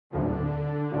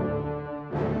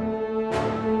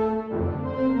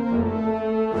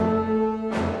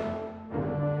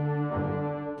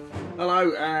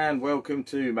and welcome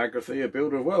to Magrathea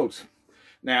Builder of Worlds.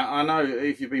 Now, I know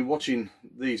if you've been watching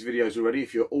these videos already,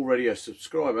 if you're already a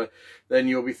subscriber, then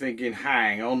you'll be thinking,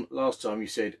 hang on, last time you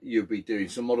said you'd be doing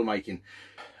some model making.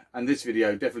 And this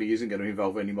video definitely isn't going to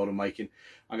involve any model making.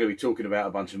 I'm going to be talking about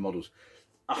a bunch of models.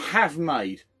 I have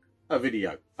made a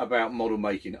video about model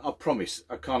making, I promise,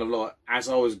 a kind of like as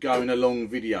I was going along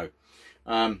video.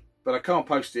 But I can't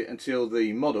post it until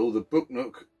the model, the Book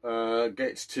Nook,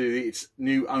 gets to its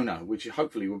new owner, which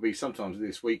hopefully will be sometime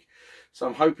this week. So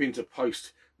I'm hoping to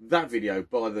post that video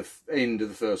by the end of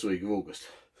the first week of August.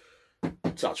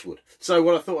 Touch wood. So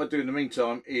what I thought I'd do in the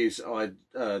meantime is I'd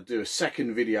do a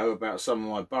second video about some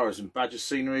of my Burrows and Badgers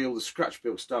scenery, all the scratch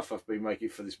built stuff I've been making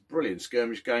for this brilliant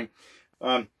skirmish game.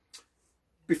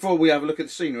 Before we have a look at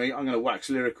the scenery, I'm going to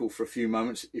wax lyrical for a few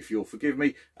moments, if you'll forgive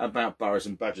me, about Burrows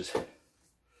and Badgers.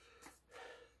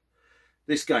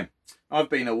 This game,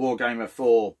 I've been a wargamer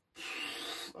for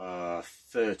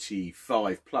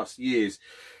 35 plus years.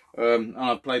 And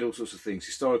I've played all sorts of things,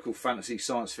 historical, fantasy,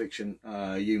 science fiction,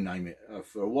 you name it.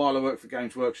 For a while I worked for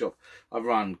Games Workshop. I've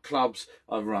run clubs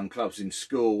in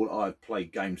school. I've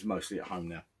played games mostly at home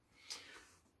now.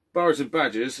 Burrows and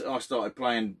Badgers I started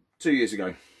playing 2 years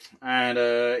ago, and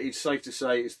it's safe to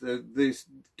say it's this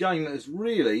game that has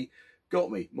really got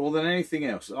me more than anything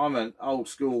else. I'm an old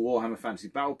school Warhammer Fantasy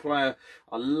Battle player.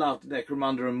 I loved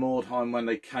Necromunda and Mordheim when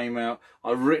they came out.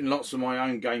 I've written lots of my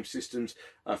own game systems.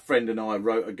 A friend and I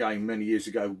wrote a game many years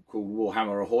ago called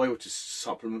Warhammer Ahoy, which is a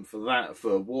supplement for that,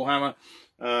 for Warhammer.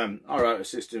 I wrote a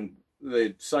system,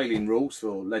 the sailing rules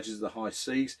for Legends of the High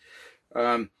Seas.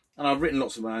 And I've written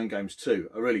lots of my own games too.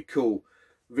 A really cool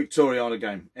Victoriana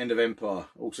game, End of Empire,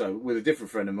 also with a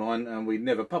different friend of mine, and we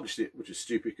never published it, which is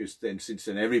stupid because since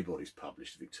then everybody's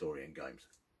published Victorian games.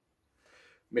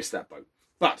 Missed that boat.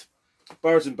 But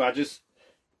Burrows and Badgers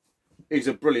is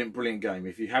a brilliant game.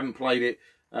 If you haven't played it,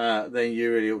 then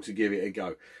you really ought to give it a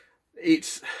go.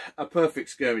 It's a perfect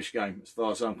skirmish game as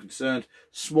far as I'm concerned.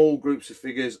 Small groups of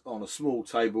figures on a small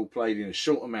table, played in a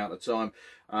short amount of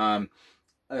time.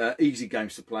 Easy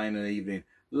games to play in an evening.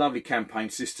 Lovely campaign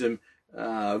system.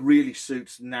 Really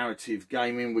suits narrative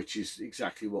gaming, which is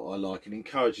exactly what I like, and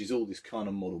encourages all this kind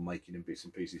of model making in bits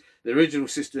and pieces. The original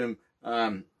system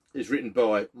is written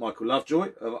by Michael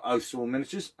Lovejoy of Oathsworn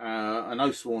Miniatures, and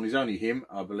Oathsworn is only him,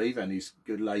 I believe, and his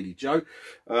good lady Jo.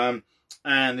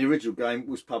 And the original game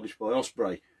was published by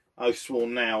Osprey.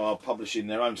 Oathsworn now are publishing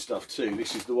their own stuff too.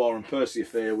 This is the Warren Percy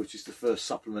affair, which is the first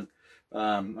supplement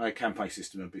campaign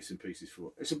system and bits and pieces for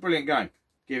it. It's a brilliant game.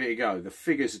 Give it a go. The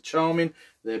figures are charming.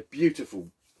 They're beautiful.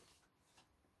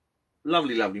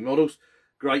 Lovely models.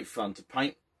 Great fun to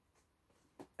paint.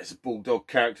 There's a bulldog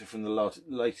character from the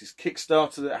latest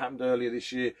Kickstarter that happened earlier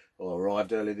this year, or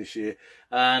arrived earlier this year.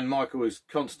 And Michael is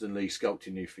constantly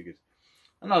sculpting new figures.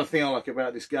 Another thing I like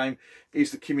about this game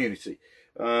is the community.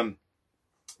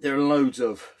 There are loads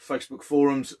of Facebook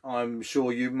forums. I'm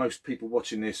sure most people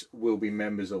watching this will be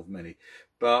members of many.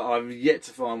 But I've yet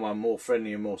to find one more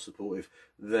friendly and more supportive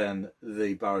than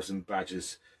the Burrows and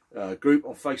Badgers group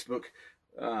on Facebook.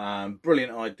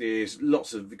 Brilliant ideas,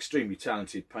 lots of extremely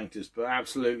talented painters, but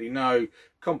absolutely no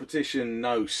competition,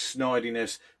 no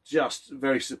snidiness, just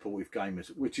very supportive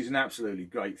gamers, which is an absolutely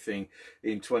great thing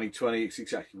in 2020. It's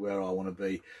exactly where I want to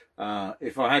be.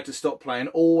 If I had to stop playing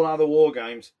all other war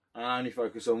games and only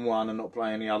focus on one and not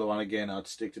play any other one again, I'd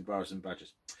stick to Burrows and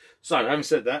Badgers. So, having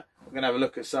said that, we're going to have a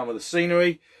look at some of the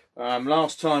scenery.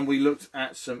 Last time we looked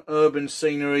at some urban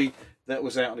scenery that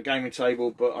was out on the gaming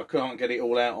table, but I can't get it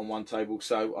all out on one table,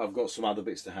 so I've got some other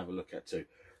bits to have a look at too.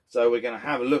 So we're going to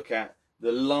have a look at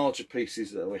the larger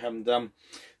pieces that we haven't done.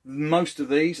 Most of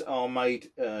these are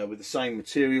made with the same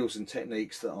materials and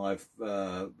techniques that I've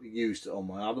used on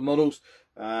my other models,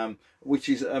 which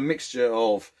is a mixture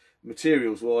of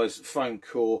materials-wise, foam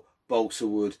core, balsa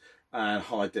wood, and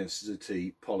high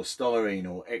density polystyrene,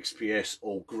 or XPS,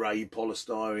 or grey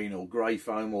polystyrene, or grey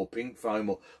foam, or pink foam,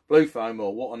 or blue foam,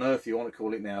 or what on earth you want to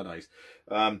call it nowadays.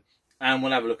 And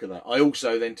we'll have a look at that. I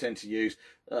also then tend to use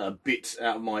bits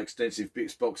out of my extensive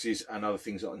bits boxes and other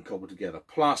things that I can cobble together,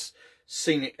 plus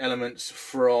scenic elements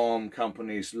from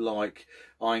companies like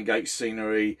Irongate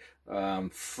Scenery,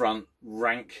 Front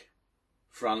Rank,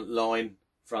 Front Line,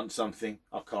 Front something,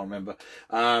 I can't remember,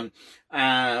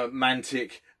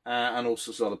 Mantic, and all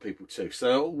sorts of other people too.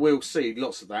 So we'll see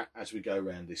lots of that as we go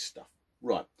around this stuff.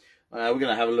 Right, we're going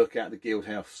to have a look at the guild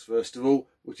house first of all,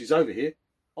 which is over here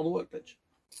on the workbench.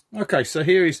 Okay, so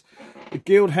here is the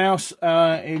guild house.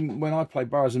 When I play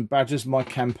Burrows and Badgers, my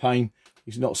campaign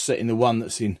is not set in the one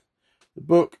that's in the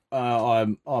book.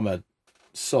 I'm a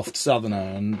soft southerner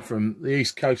and from the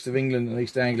east coast of England and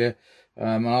East Anglia,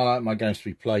 And I like my games to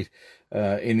be played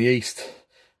in the east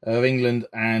of England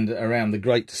and around the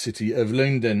great city of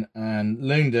London. And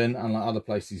London, unlike other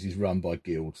places, is run by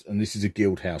guilds, and this is a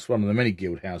guild house, one of the many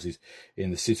guild houses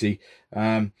in the city.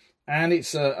 And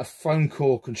it's a foam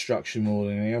core construction more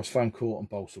than anything else, foam core and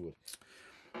balsa wood.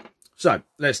 So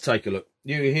let's take a look.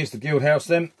 Here's the guild house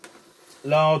then.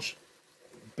 Large,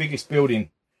 biggest building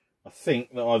I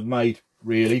think that I've made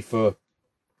really for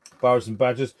Burrows and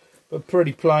Badgers, but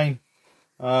pretty plain.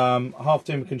 Half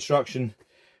timber construction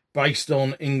based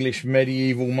on English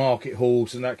medieval market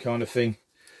halls and that kind of thing.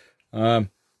 One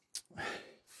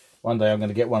day I'm going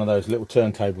to get one of those little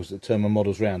turntables that turn my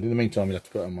models round. In the meantime, you'll have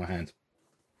to put it on my hand.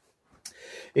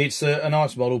 It's a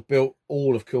nice model, built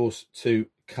all, of course, to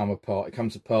come apart. It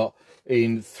comes apart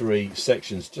in 3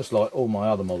 sections, just like all my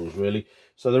other models, really.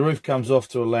 So the roof comes off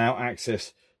to allow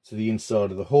access to the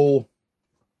inside of the hall.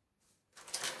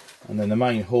 And then the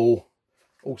main hall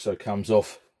also comes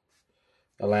off,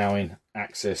 allowing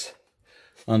access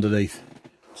underneath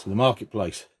to the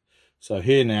marketplace. So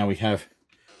here now we have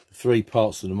the 3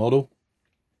 parts of the model.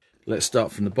 Let's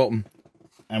start from the bottom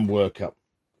and work up.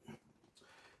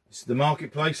 This is the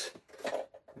marketplace.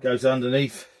 It goes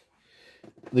underneath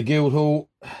the guild hall.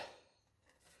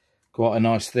 Quite a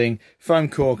nice thing. Foam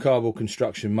core cardboard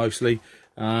construction mostly.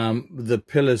 The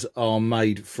pillars are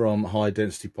made from high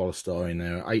density polystyrene.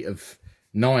 There are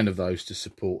 9 of those to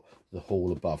support the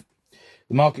hall above.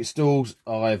 The market stalls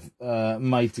I've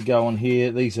made to go on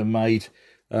here. These are made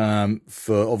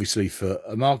obviously for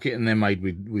a market, and they're made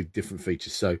with different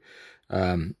features. So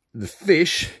the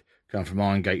fish come from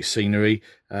Iron Gate Scenery.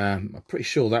 I'm pretty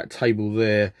sure that table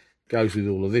there goes with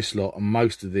all of this lot, and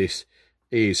most of this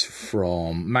is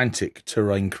from Mantic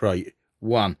Terrain Crate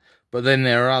 1. But then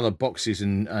there are other boxes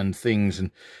and things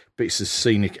and bits of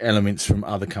scenic elements from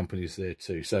other companies there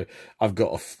too. So I've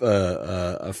got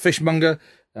a fishmonger,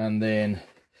 and then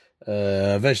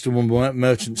a vegetable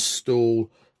merchant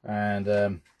stall,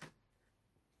 and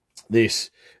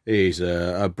this is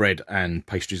a bread and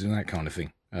pastries and that kind of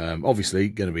thing. Obviously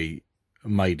going to be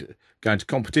going to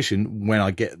competition when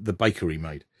I get the bakery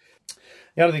made.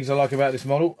 The other things I like about this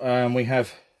model, we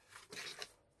have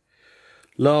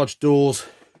large doors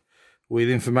with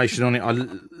information on it.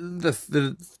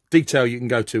 The detail you can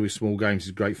go to with small games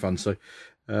is great fun. So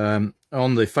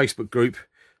on the Facebook group,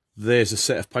 there's a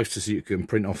set of posters that you can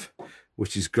print off,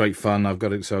 which is great fun. I've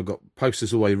got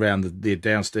posters all the way around the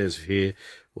downstairs here.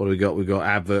 What have we got? We've got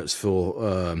adverts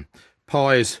for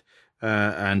pies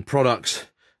and products.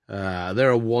 There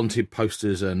are wanted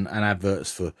posters and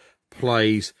adverts for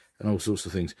plays and all sorts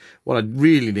of things. What I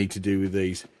really need to do with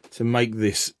these to make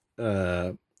this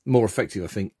more effective, I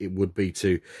think it would be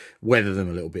to weather them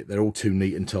a little bit. They're all too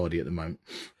neat and tidy at the moment.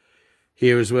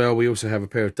 Here as well, we also have a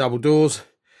pair of double doors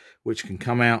which can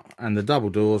come out, and the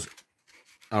double doors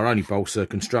are only balsa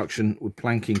construction with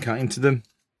planking cut into them,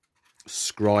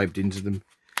 scribed into them.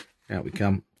 Out we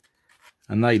come,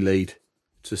 and they lead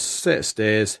to a set of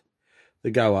stairs that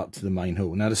go up to the main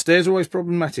hall. Now the stairs are always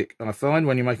problematic, I find,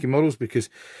 when you're making models, because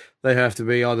they have to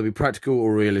be either practical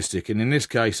or realistic, and in this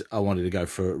case I wanted to go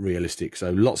for realistic.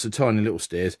 So lots of tiny little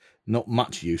stairs, not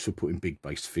much use for putting big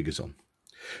based figures on.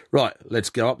 Right, let's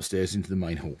go up the stairs into the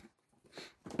main hall.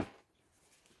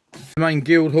 The main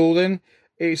guild hall then,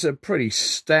 it's a pretty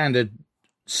standard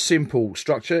simple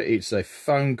structure. It's a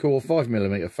foam core,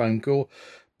 5mm foam core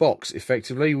box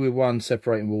effectively, with one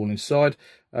separating wall inside,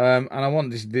 and I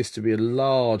want this to be a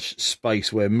large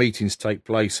space where meetings take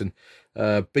place and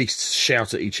beasts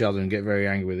shout at each other and get very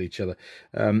angry with each other.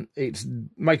 It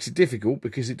makes it difficult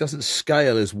because it doesn't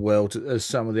scale as well as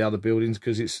some of the other buildings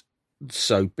because it's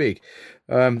so big.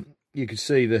 You can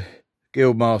see the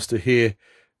guildmaster here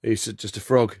is just a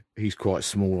frog. He's quite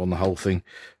small on the whole thing.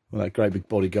 Well, that great big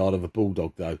bodyguard of a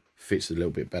bulldog though fits a little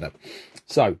bit better.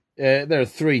 So there are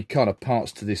 3 kind of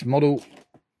parts to this model.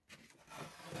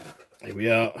 Here we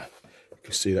are. You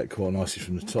can see that quite nicely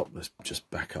from the top. Let's just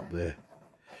back up there.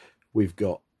 We've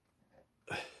got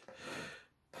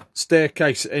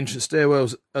staircase, entrance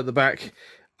stairwells at the back.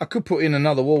 I could put in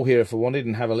another wall here if I wanted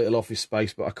and have a little office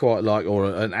space, but I quite like, or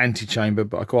an antechamber,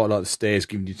 but I quite like the stairs,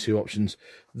 giving you 2 options.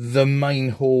 The main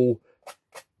hall,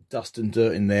 dust and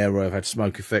dirt in there where I've had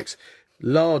smoke effects.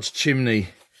 Large chimney,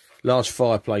 large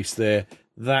fireplace there.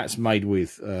 That's made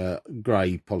with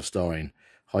grey polystyrene,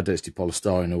 high density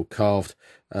polystyrene, all carved.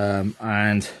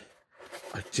 And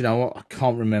do you know what? I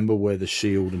can't remember where the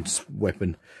shield and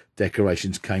weapon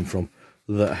decorations came from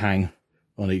that hang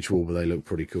on each wall, but they look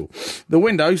pretty cool. The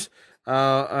windows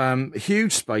are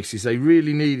huge spaces. They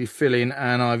really needed filling,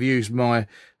 and I've used my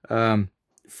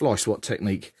fly swat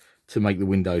technique to make the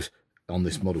windows on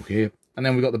this model here. And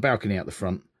then we've got the balcony out the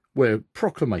front, where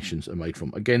proclamations are made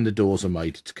from. Again, the doors are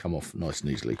made to come off nice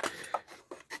and easily.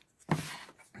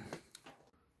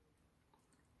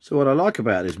 So what I like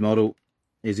about this model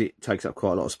is it takes up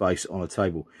quite a lot of space on a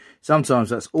table. Sometimes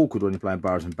that's awkward when you're playing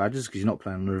Burrows and Badgers, because you're not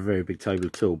playing on a very big table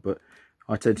at all, but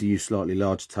I tend to use slightly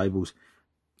larger tables.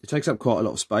 It takes up quite a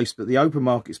lot of space, but the open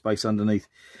market space underneath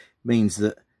means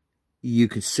that you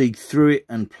can see through it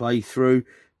and play through.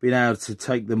 Being able to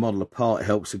take the model apart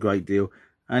helps a great deal,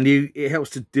 and it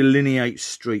helps to delineate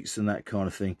streets and that kind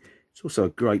of thing. It's also a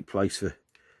great place for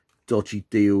dodgy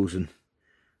deals and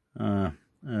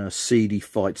seedy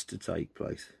fights to take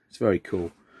place. It's very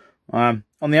cool. On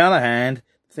the other hand,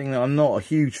 the thing that I'm not a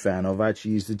huge fan of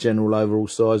actually is the general overall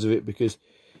size of it, because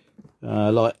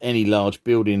like any large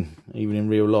building, even in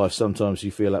real life, sometimes you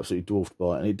feel absolutely dwarfed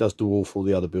by it, and it does dwarf all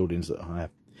the other buildings that I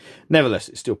have. Nevertheless,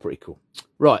 it's still pretty cool.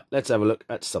 Right, let's have a look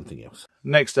at something else.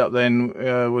 Next up then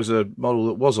was a model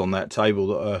that was on that table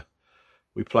that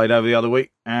we played over the other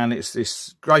week, and it's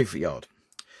this graveyard.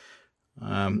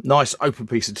 Nice open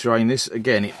piece of terrain. This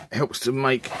again, it helps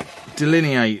to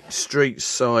delineate streets,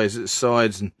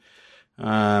 sides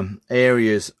and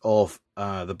areas of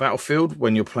the battlefield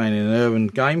when you're playing in an urban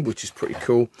game, which is pretty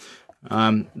cool.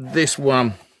 This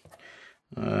one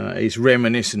is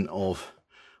reminiscent of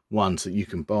ones that you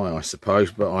can buy, I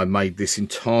suppose, but I made this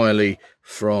entirely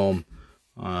from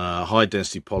high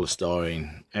density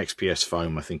polystyrene, XPS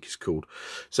foam, I think it's called.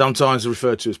 Sometimes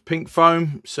referred to as pink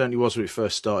foam. Certainly was when it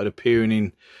first started appearing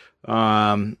in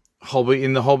the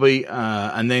hobby,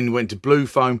 and then went to blue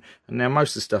foam, and now most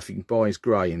of the stuff you can buy is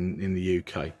grey in the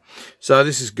UK. So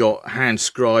this has got hand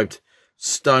scribed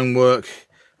stonework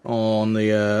on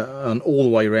all the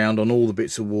way around, on all the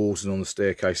bits of walls and on the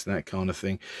staircase and that kind of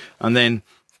thing. And then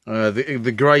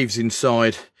the graves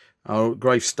inside,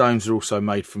 gravestones are also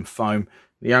made from foam.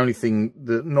 The only thing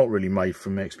that's not really made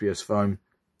from XPS foam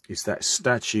is that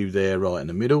statue there right in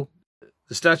the middle.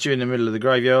 The statue in the middle of the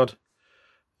graveyard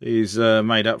is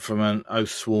made up from an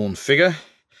oath-sworn figure.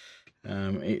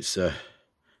 It's a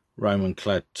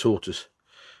Roman-clad tortoise.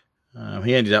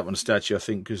 He ended up on a statue, I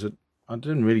think, because I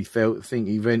didn't really think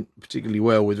he went particularly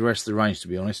well with the rest of the range, to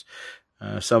be honest.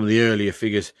 Some of the earlier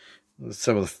figures,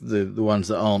 some of the ones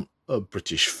that aren't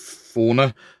British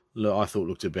fauna, I thought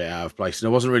looked a bit out of place, and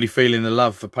I wasn't really feeling the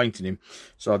love for painting him,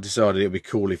 so I decided it would be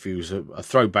cool if he was a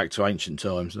throwback to ancient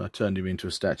times, and I turned him into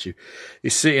a statue.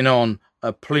 He's sitting on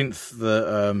a plinth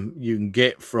that you can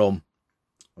get from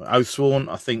Oathsworn.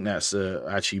 I think that's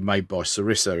actually made by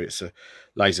Sarissa. It's a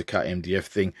laser cut MDF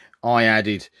thing. I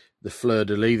added the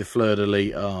fleur-de-lis. The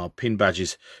fleur-de-lis are pin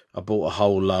badges. I bought a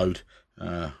whole load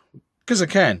because I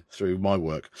can through my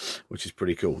work, which is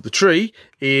pretty cool. The tree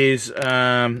is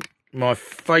my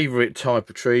favourite type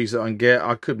of trees that I can get.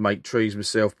 I could make trees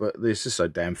myself, but this is so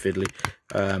damn fiddly.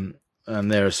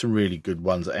 And there are some really good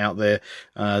ones out there.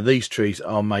 These trees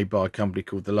are made by a company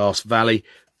called The Last Valley.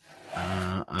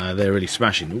 They're really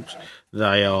smashing. Oops.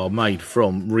 They are made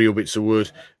from real bits of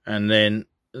wood, and then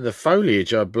the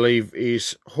foliage, I believe,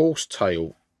 is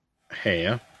horsetail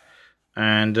hair,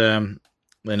 and then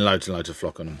loads and loads of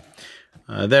flock on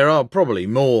them. There are probably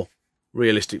more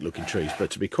realistic looking trees,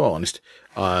 but to be quite honest,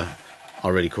 I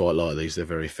really quite like these. They're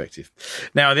very effective.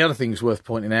 Now, the other thing that's worth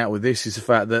pointing out with this is the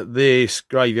fact that this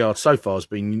graveyard so far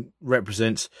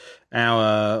represents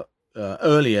our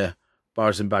earlier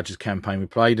Burrows and Badgers campaign we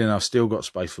played, and I've still got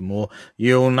space for more.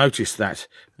 You'll notice that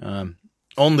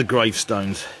on the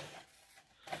gravestones,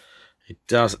 it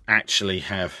does actually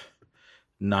have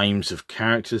names of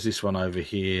characters. This one over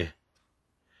here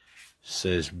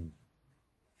says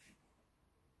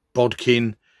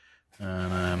Bodkin,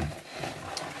 and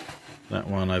that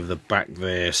one over the back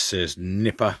there says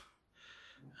Nipper,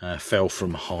 fell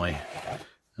from high.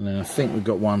 And then I think we've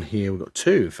got one here, we've got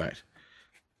two in fact.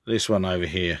 This one over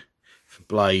here for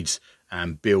Blades,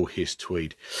 and Bill His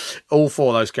Tweed. All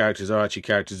four of those characters are actually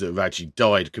characters that have actually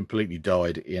died, completely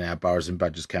died in our Burrows and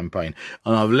Badgers campaign.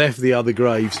 And I've left the other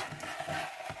graves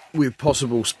with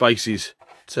possible spaces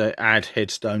to add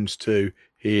headstones to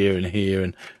here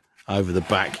and over the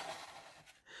back.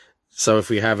 So if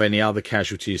we have any other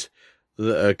casualties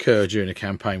that occur during the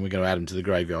campaign, we're going to add them to the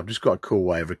graveyard. Just got a cool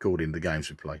way of recording the games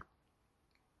we play.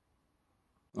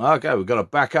 Okay, we've got to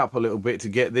back up a little bit to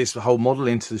get this whole model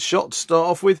into the shot to start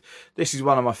off with. This is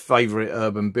one of my favourite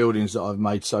urban buildings that I've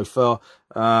made so far.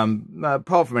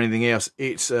 Apart from anything else,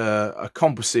 it's a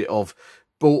composite of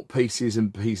bought pieces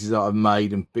and pieces that I've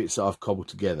made and bits that I've cobbled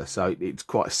together. So it's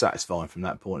quite satisfying from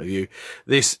that point of view.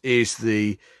 This is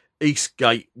the East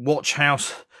Gate Watch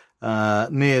House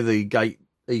near the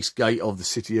East Gate of the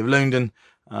City of London,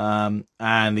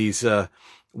 and is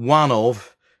one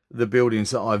of the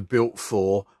buildings that I've built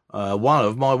for one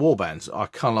of my warbands. I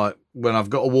kind of like, when I've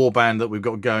got a warband that we've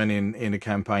got going in a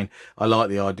campaign, I like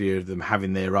the idea of them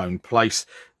having their own place.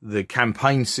 The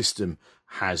campaign system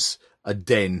has a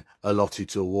den allotted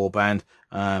to a warband,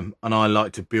 and I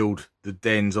like to build the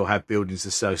dens or have buildings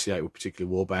associated with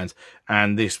particular warbands,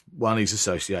 and this one is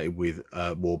associated with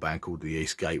a warband called the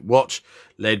Eastgate Watch,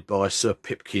 led by Sir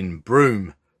Pipkin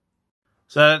Broom.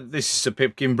 So this is Sir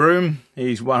Pipkin Broom.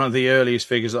 He's one of the earliest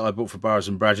figures that I bought for Burrows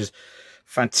and Badgers.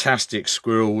 Fantastic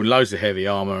squirrel with loads of heavy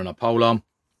armour and a polearm.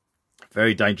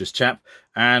 Very dangerous chap.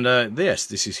 And yes,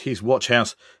 this is his watch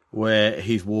house where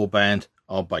his warband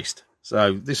are based.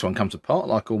 So this one comes apart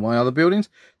like all my other buildings.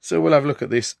 So we'll have a look at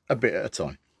this a bit at a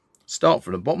time. Start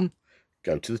from the bottom,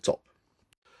 go to the top.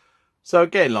 So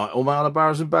again, like all my other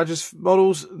Burrows and Badgers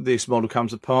models, this model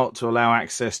comes apart to allow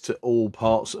access to all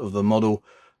parts of the model.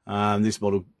 This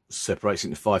model separates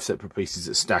into 5 separate pieces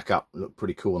that stack up, look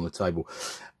pretty cool on the table.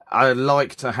 I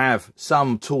like to have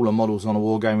some taller models on a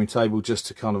wargaming table just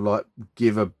to kind of like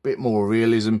give a bit more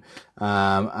realism,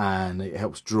 and it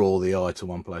helps draw the eye to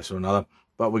one place or another.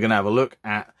 But we're going to have a look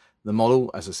at the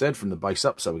model, as I said, from the base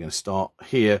up. So we're going to start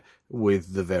here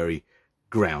with the very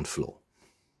ground floor.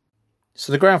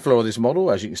 So the ground floor of this model,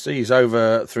 as you can see, is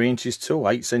over 3 inches tall,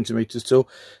 8 centimetres tall.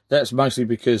 That's mostly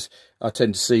because I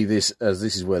tend to see this as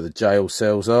this is where the jail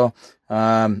cells are,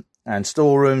 and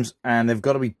storerooms, and they've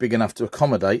got to be big enough to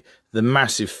accommodate the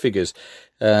massive figures,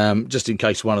 just in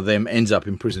case one of them ends up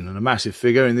in prison. And a massive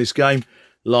figure in this game,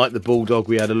 like the bulldog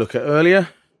we had a look at earlier,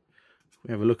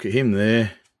 we have a look at him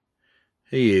there,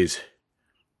 he is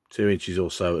 2 inches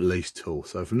or so at least tall.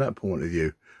 So from that point of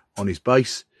view, on his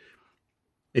base,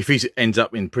 if he ends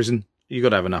up in prison, you've got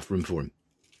to have enough room for him.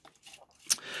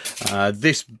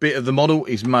 This bit of the model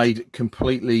is made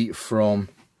completely from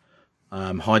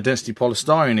high density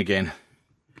polystyrene again.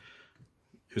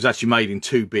 It was actually made in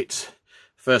 2 bits.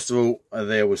 First of all,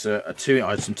 there was I had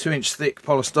some 2-inch thick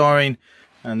polystyrene,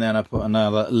 and then I put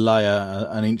another layer,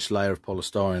 an inch layer of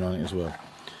polystyrene on it as well.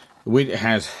 It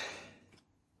has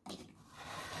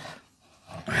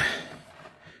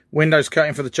windows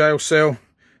cutting for the jail cell.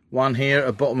 One here at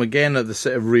the bottom again at the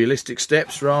set of realistic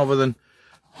steps rather than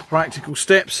practical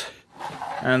steps.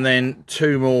 And then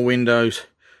 2 more windows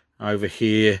over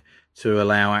here to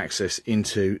allow access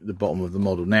into the bottom of the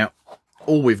model. Now,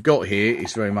 all we've got here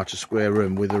is very much a square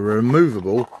room with a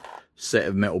removable set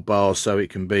of metal bars, so it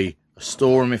can be a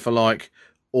storeroom if I like,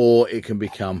 or it can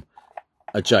become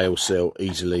a jail cell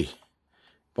easily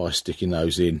by sticking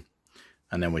those in.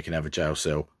 And then we can have a jail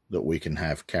cell that we can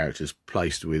have characters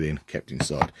placed within, kept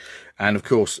inside. And of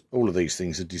course, all of these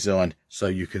things are designed so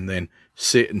you can then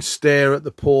sit and stare at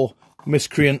the poor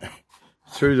miscreant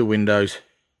through the windows,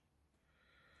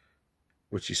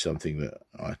 which is something that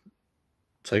I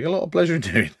take a lot of pleasure in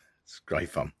doing. It's great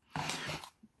fun.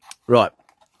 Right.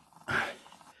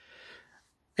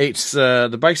 It's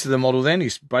the base of the model then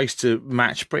is based to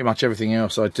match pretty much everything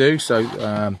else I do.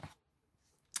 So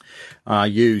I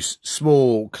use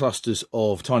small clusters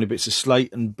of tiny bits of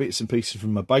slate and bits and pieces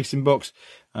from my basing box,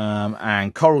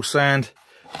 and coral sand,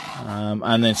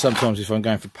 and then sometimes if I'm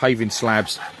going for paving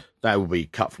slabs, that will be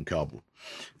cut from cardboard.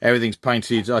 Everything's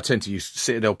painted. I tend to use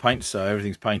Citadel paint, so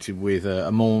everything's painted with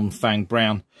a Morn Fang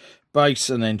brown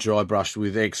base, and then dry brushed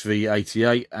with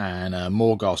XV88 and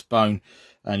Morghast bone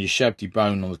and your Shabty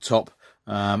bone on the top,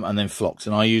 and then flocked.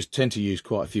 And I tend to use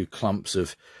quite a few clumps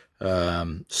of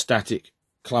static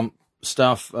clump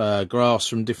stuff, grass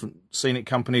from different scenic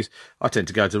companies. I tend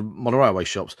to go to model railway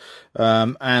shops,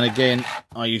 and again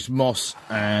I use moss,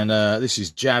 and this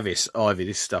is Javis ivy.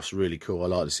 This stuff's really cool. I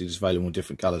like to see it's available in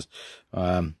different colours,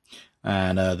 and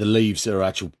the leaves are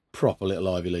actual proper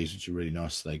little ivy leaves, which are really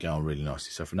nice. They go on really nicely.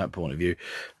 So from that point of view,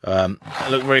 they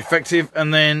look very effective.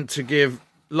 And then to give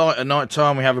light at night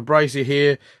time, we have a brazier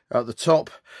here at the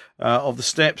top of the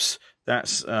steps.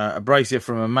 That's a brazier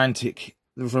from a Mantic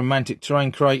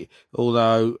terrain crate,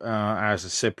 although as I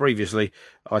said previously,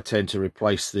 I tend to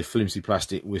replace the flimsy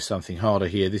plastic with something harder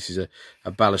here. This is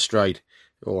a balustrade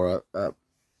or a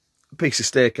piece of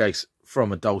staircase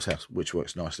from a doll's house, which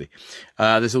works nicely.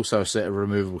 There's also a set of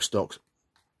removable stocks,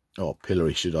 or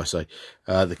pillory should I say,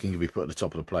 that can be put at the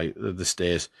top of the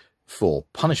stairs for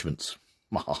punishments.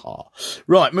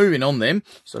 Right, moving on then.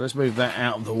 So let's move that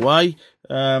out of the way.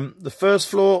 The first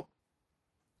floor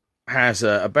has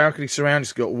a balcony surround.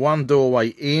 It's got 1 doorway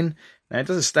in. Now, it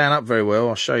doesn't stand up very well.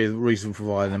 I'll show you the reason for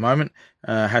why in a moment.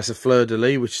 Has a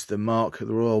fleur-de-lis, which is the mark, the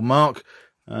royal mark.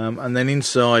 And then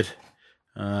inside,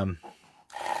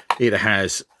 it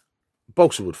has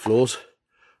balsa wood floors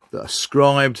that are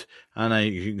scribed,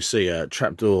 and you can see a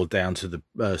trapdoor down to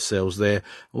the cells there.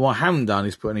 And what I haven't done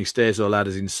is put any stairs or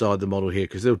ladders inside the model here,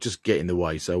 because they'll just get in the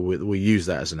way, so we use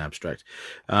that as an abstract.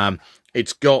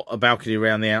 It's got a balcony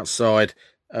around the outside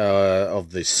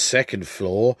of the second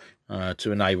floor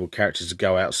to enable characters to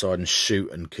go outside and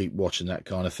shoot and keep watching, that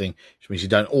kind of thing, which means you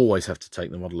don't always have to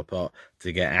take the model apart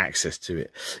to get access to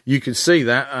it. You can see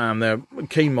that the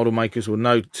keen model makers will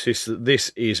notice that this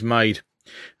is made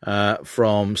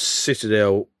from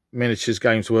Citadel Miniatures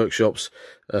Games Workshop's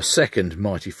second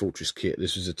Mighty Fortress kit.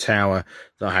 This was a tower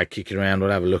that I had kicking around. I'll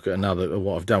have a look at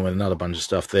what I've done with another bunch of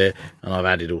stuff there, and I've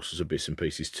added all sorts of bits and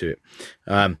pieces to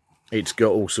it. It's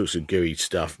got all sorts of gooey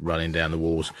stuff running down the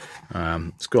walls.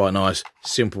 It's quite a nice,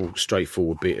 simple,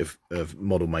 straightforward bit of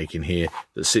model making here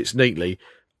that sits neatly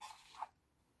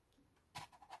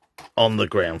on the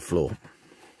ground floor.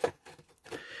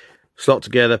 Slot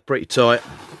together, pretty tight.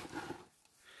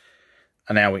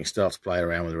 And now we can start to play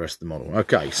around with the rest of the model.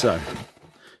 Okay, so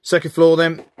second floor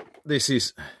then. This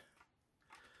is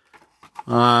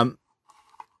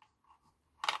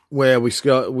where we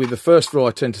start with the first floor.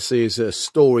 I tend to see is a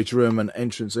storage room and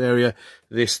entrance area.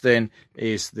 This then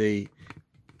is the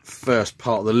first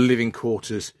part of the living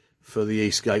quarters for the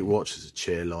Eastgate Watch. There's a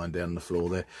chair lying down the floor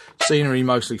there. Scenery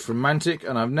mostly from Mantic,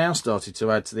 and I've now started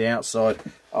to add to the outside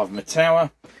of my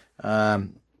tower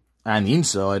and the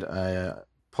inside a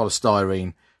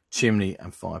polystyrene chimney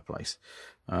and fireplace.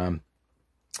 I've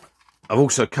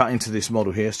also cut into this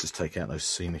model here. Let's just take out those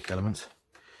scenic elements.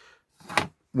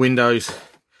 Windows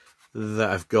that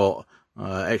have got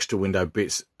extra window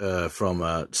bits from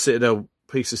a Citadel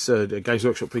piece of Games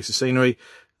Workshop piece of scenery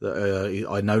that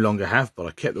I no longer have, but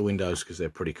I kept the windows because they're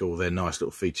pretty cool. They're nice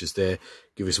little features there.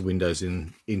 Give us windows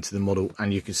into the model,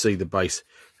 and you can see the base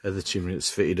of the chimney that's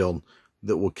fitted on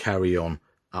that will carry on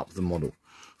up the model.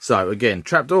 So again,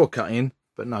 trapdoor cut in,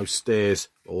 but no stairs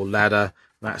or ladder.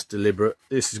 That's deliberate.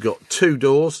 This has got 2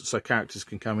 doors, so characters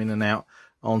can come in and out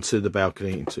onto the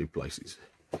balcony in 2 places.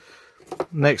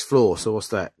 Next floor, so what's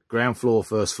that? Ground floor,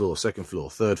 first floor, second floor,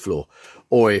 third floor.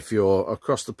 Or if you're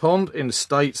across the pond in the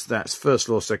States, that's first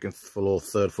floor, second floor,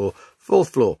 third floor, fourth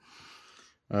floor.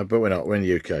 But we're not, we're in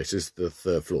the UK, so this is the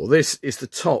third floor. This is the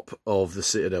top of the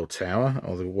Citadel Tower,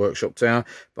 or the workshop tower,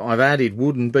 but I've added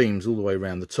wooden beams all the way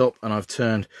around the top, and I've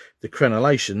turned the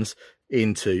crenellations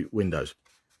into windows.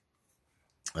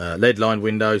 Lead-lined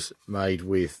windows made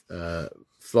with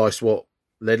fly swat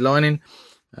lead lining.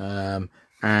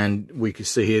 And we can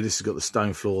see here, this has got the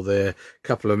stone floor there, a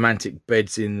couple of Mantic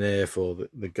beds in there for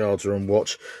the guards are on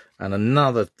watch, and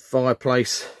another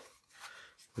fireplace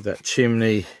with that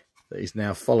chimney that is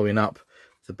now following up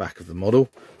the back of the model.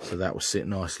 So that will sit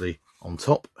nicely on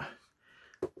top.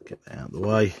 Get that out of the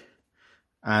way.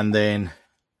 And then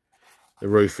the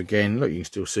roof again. Look, you can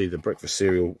still see the breakfast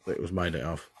cereal that it was made out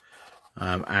of.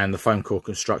 And the foam core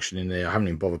construction in there. I haven't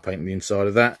even bothered painting the inside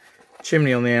of that.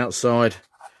 Chimney on the outside.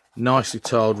 Nicely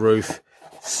tiled roof,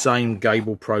 same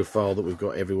gable profile that we've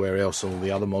got everywhere else on all the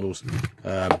other models,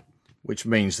 which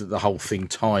means that the whole thing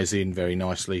ties in very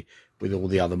nicely with all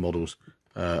the other models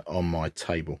on my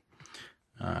table.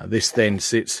 This then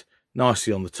sits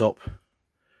nicely on the top,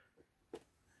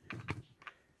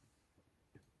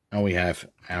 and we have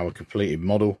our completed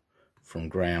model from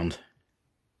ground.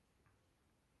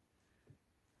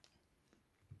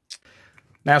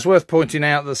 Now it's worth pointing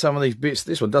out that some of these bits,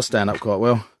 this one does stand up quite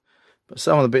well, but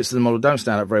some of the bits of the model don't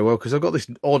stand up very well because I've got this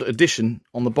odd addition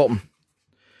on the bottom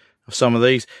of some of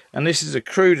these, and this is a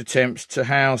crude attempt to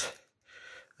house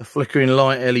a flickering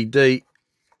light LED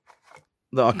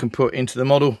that I can put into the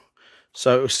model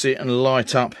so it will sit and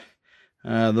light up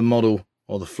the model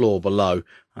or the floor below,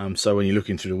 so when you're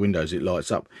looking through the windows it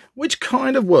lights up, which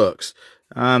kind of works.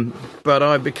 But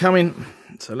I'm becoming,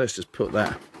 so let's just put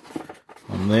that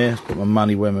on there, put my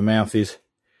money where my mouth is.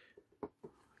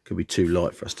 Could be too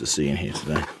light for us to see in here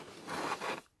today.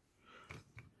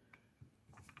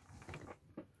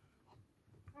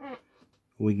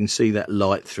 We can see that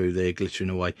light through there glittering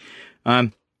away.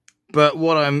 But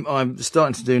what I'm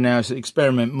starting to do now is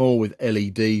experiment more with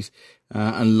LEDs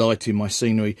and lighting my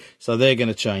scenery. So they're going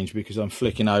to change because I'm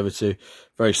flicking over to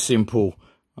very simple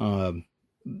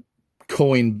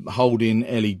coin holding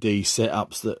LED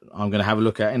setups that I'm going to have a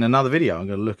look at in another video. I'm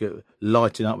going to look at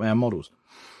lighting up our models.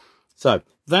 So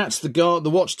that's the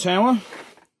watchtower.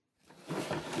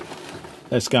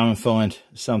 Let's go and find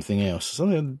something else,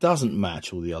 something that doesn't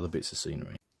match all the other bits of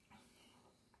scenery.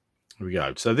 Here we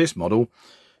go. So this model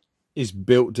is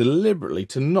built deliberately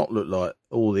to not look like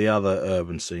all the other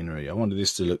urban scenery. I wanted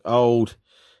this to look old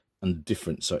and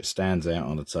different so it stands out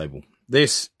on the table.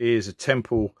 This is a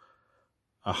temple,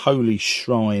 a holy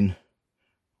shrine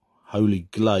holy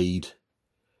glade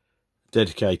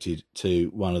dedicated to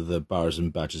one of the Burrows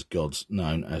and Badgers gods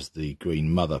known as the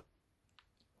Green Mother.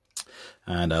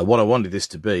 And what I wanted this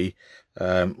to be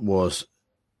was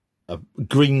a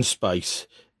green space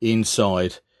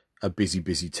inside a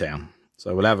busy town.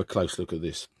 So we'll have a close look at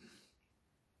this.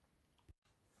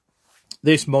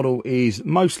 This model is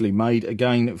mostly made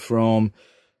again from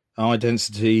high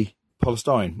density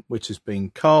polystyrene, which has been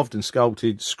carved and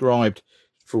sculpted, scribed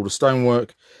for all the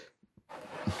stonework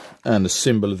and the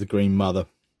symbol of the Green Mother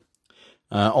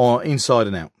are inside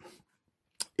and out.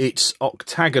 It's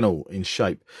octagonal in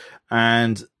shape,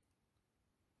 and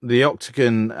the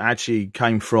octagon actually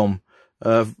came from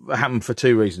happened for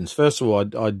two reasons. First of all, I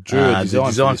drew a design. The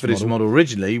design for this model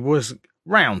originally was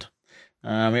round.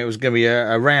 It was going to be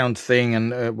a round thing,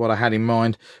 and what I had in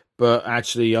mind. But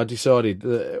actually, I decided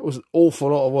that it was an awful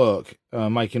lot of work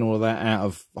making all of that out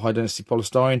of high-density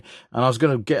polystyrene, and I was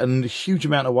going to get a huge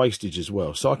amount of wastage as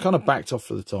well. So I kind of backed off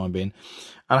for the time being,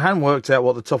 and I hadn't worked out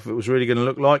what the top of it was really going to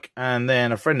look like. And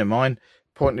then a friend of mine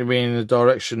pointed me in the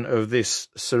direction of this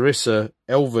Sarissa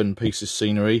elven piece of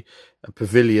scenery, a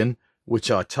pavilion, which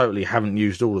I totally haven't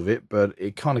used all of it, but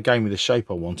it kind of gave me the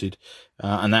shape I wanted,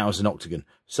 and that was an octagon.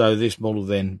 So this model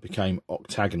then became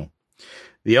octagonal.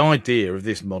 The idea of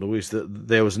this model is that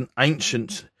there was an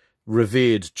ancient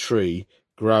revered tree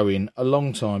growing a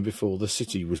long time before the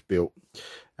city was built.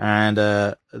 And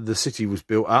the city was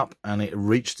built up and it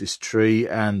reached this tree,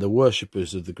 and the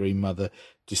worshippers of the Green Mother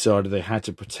decided they had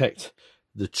to protect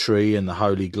the tree and the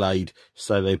holy glade.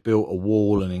 So they built a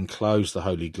wall and enclosed the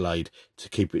holy glade to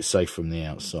keep it safe from the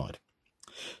outside.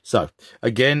 So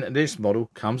again, this model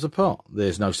comes apart.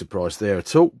 There's no surprise there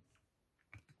at all.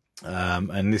 And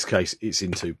in this case, it's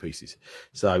in two pieces.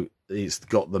 So it's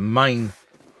got the main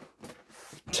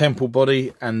temple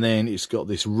body, and then it's got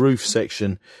this roof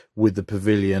section with the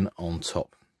pavilion on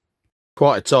top.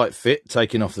 Quite a tight fit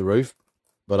taking off the roof,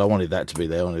 but I wanted that to be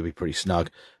there. I wanted it to be pretty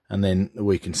snug, and then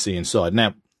we can see inside.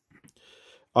 Now,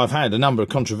 I've had a number of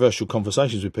controversial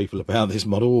conversations with people about this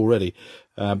model already,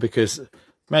 because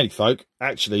many folk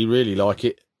actually really like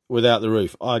it without the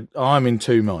roof. I'm in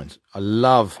two minds. I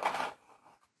love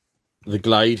the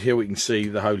glade. Here we can see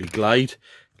the holy glade.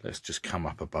 Let's just come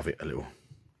up above it a little.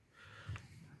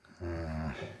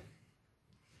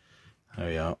 There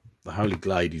we are. The holy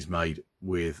glade is made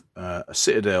with a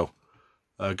citadel,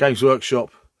 Games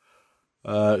Workshop,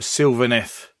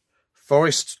 Sylvaneth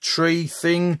forest tree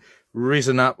thing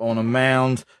risen up on a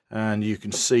mound, and you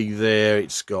can see there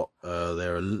it's got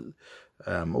there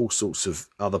are all sorts of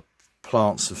other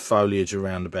plants of foliage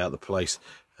around about the place.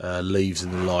 Leaves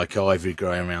and the like, ivy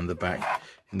growing around the back.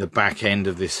 In the back end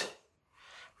of this,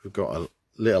 we've got a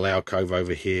little alcove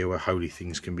over here where holy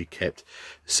things can be kept.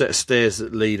 A set of stairs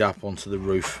that lead up onto the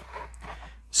roof.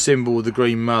 Symbol of the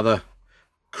Green Mother,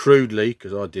 crudely,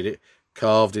 because I did it,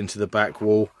 carved into the back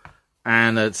wall.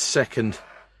 And a second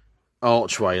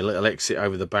archway, a little exit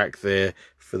over the back there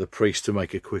for the priest to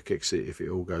make a quick exit if it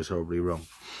all goes horribly wrong.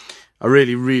 I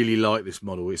really like this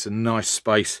model. It's a nice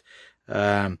space.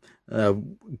 A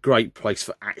great place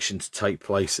for action to take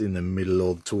place in the middle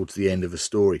or towards the end of a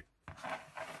story.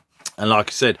 And like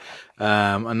I said,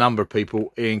 a number of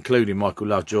people, including Michael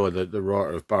Lovejoy, the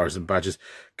writer of Burrows and Badgers,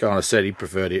 kind of said he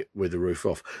preferred it with the roof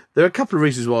off. There are a couple of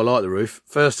reasons why I like the roof.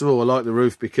 First of all, I like the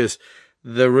roof because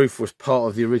the roof was part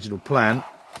of the original plan.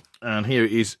 And here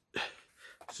it is.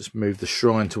 Let's just move the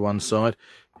shrine to one side.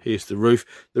 Here's the roof.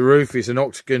 The roof is an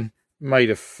octagon made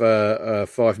of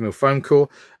 5mm foam core,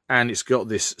 and it's got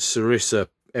this Sarissa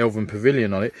elven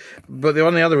pavilion on it. But one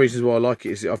of the other reasons why I like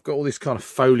it is that I've got all this kind of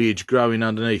foliage growing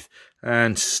underneath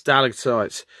and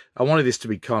stalactites. I wanted this to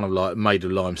be kind of like made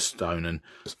of limestone, and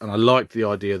I liked the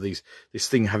idea of this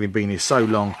thing having been here so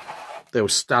long. There were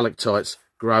stalactites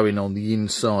growing on the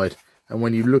inside, and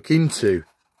when you look into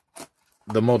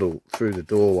the model through the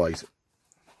doorways,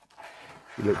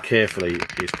 if you look carefully,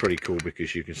 it's pretty cool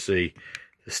because you can see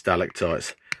the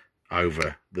stalactites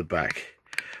over the back.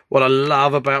 What I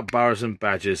love about Burrows and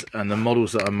Badgers and the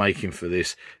models that I'm making for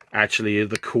this actually are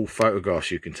the cool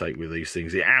photographs you can take with these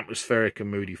things. The atmospheric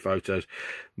and moody photos.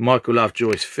 Michael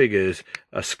Lovejoy's figures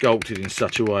are sculpted in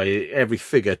such a way, every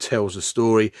figure tells a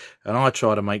story, and I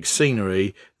try to make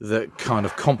scenery that kind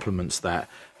of complements that.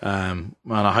 And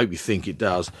I hope you think it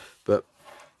does. But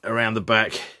around the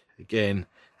back, again,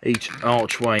 each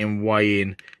archway and way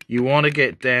in, you want to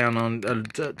get down on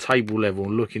a table level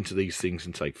and look into these things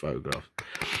and take photographs.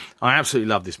 I absolutely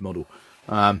love this model.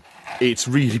 It's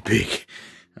really big.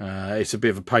 It's a bit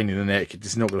of a pain in the neck.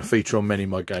 It's not going to feature on many of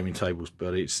my gaming tables,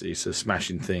 but it's a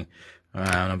smashing thing.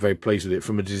 And I'm very pleased with it.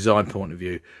 From a design point of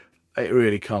view, it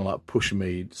really kind of like pushed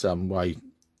me some way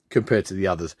compared to the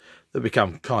others that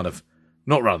become kind of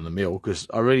not run of the mill, because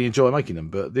I really enjoy making them,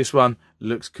 but this one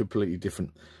looks completely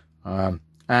different. And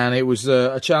it was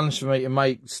a challenge for me to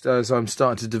make as I'm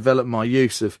starting to develop my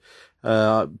use of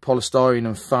polystyrene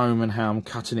and foam and how I'm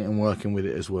cutting it and working with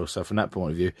it as well. So from that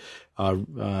point of view,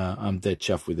 I'm dead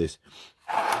chuffed with this.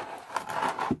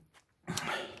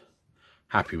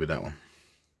 Happy with that one.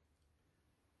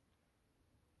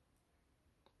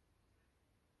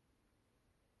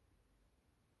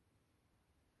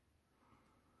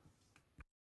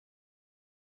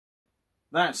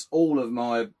 That's all of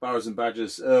my Burrows and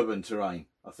Badgers urban terrain,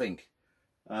 I think.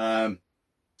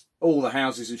 All the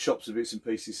houses and shops and bits and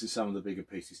pieces, and some of the bigger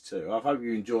pieces too. I hope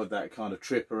you enjoyed that kind of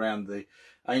trip around the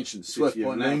ancient city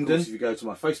of London. If you go to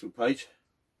my Facebook page,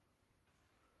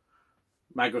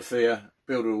 Magrathea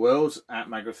Builder of Worlds, at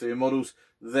Magrathea Models,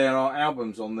 there are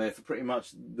albums on there for pretty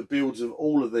much the builds of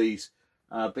all of these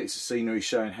bits of scenery,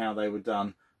 showing how they were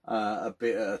done a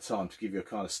bit at a time, to give you a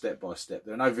kind of step by step.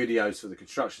 There are no videos for the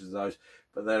constructions of those,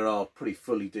 but there are pretty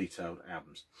fully detailed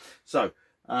albums. So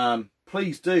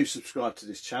please do subscribe to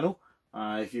this channel.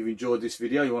 If you've enjoyed this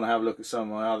video, you want to have a look at some of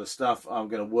my other stuff, I'm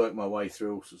going to work my way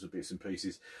through all sorts of bits and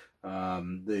pieces.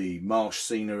 The marsh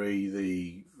scenery,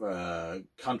 the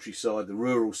countryside, the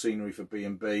rural scenery for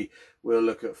B&B. We'll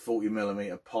look at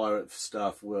 40mm pirate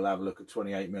stuff. We'll have a look at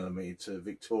 28mm to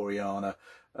Victoriana.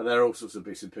 There are all sorts of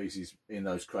bits and pieces in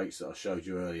those crates that I showed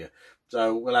you earlier.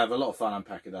 So we'll have a lot of fun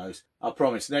unpacking those. I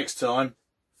promise next time,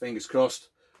 fingers crossed,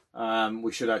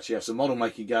 we should actually have some model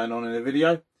making going on in the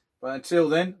video. But until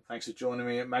then, thanks for joining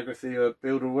me at Magrathea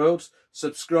Builder Worlds.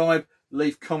 Subscribe,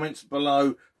 leave comments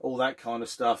below, all that kind of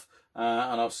stuff.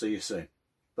 And I'll see you soon.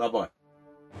 Bye-bye.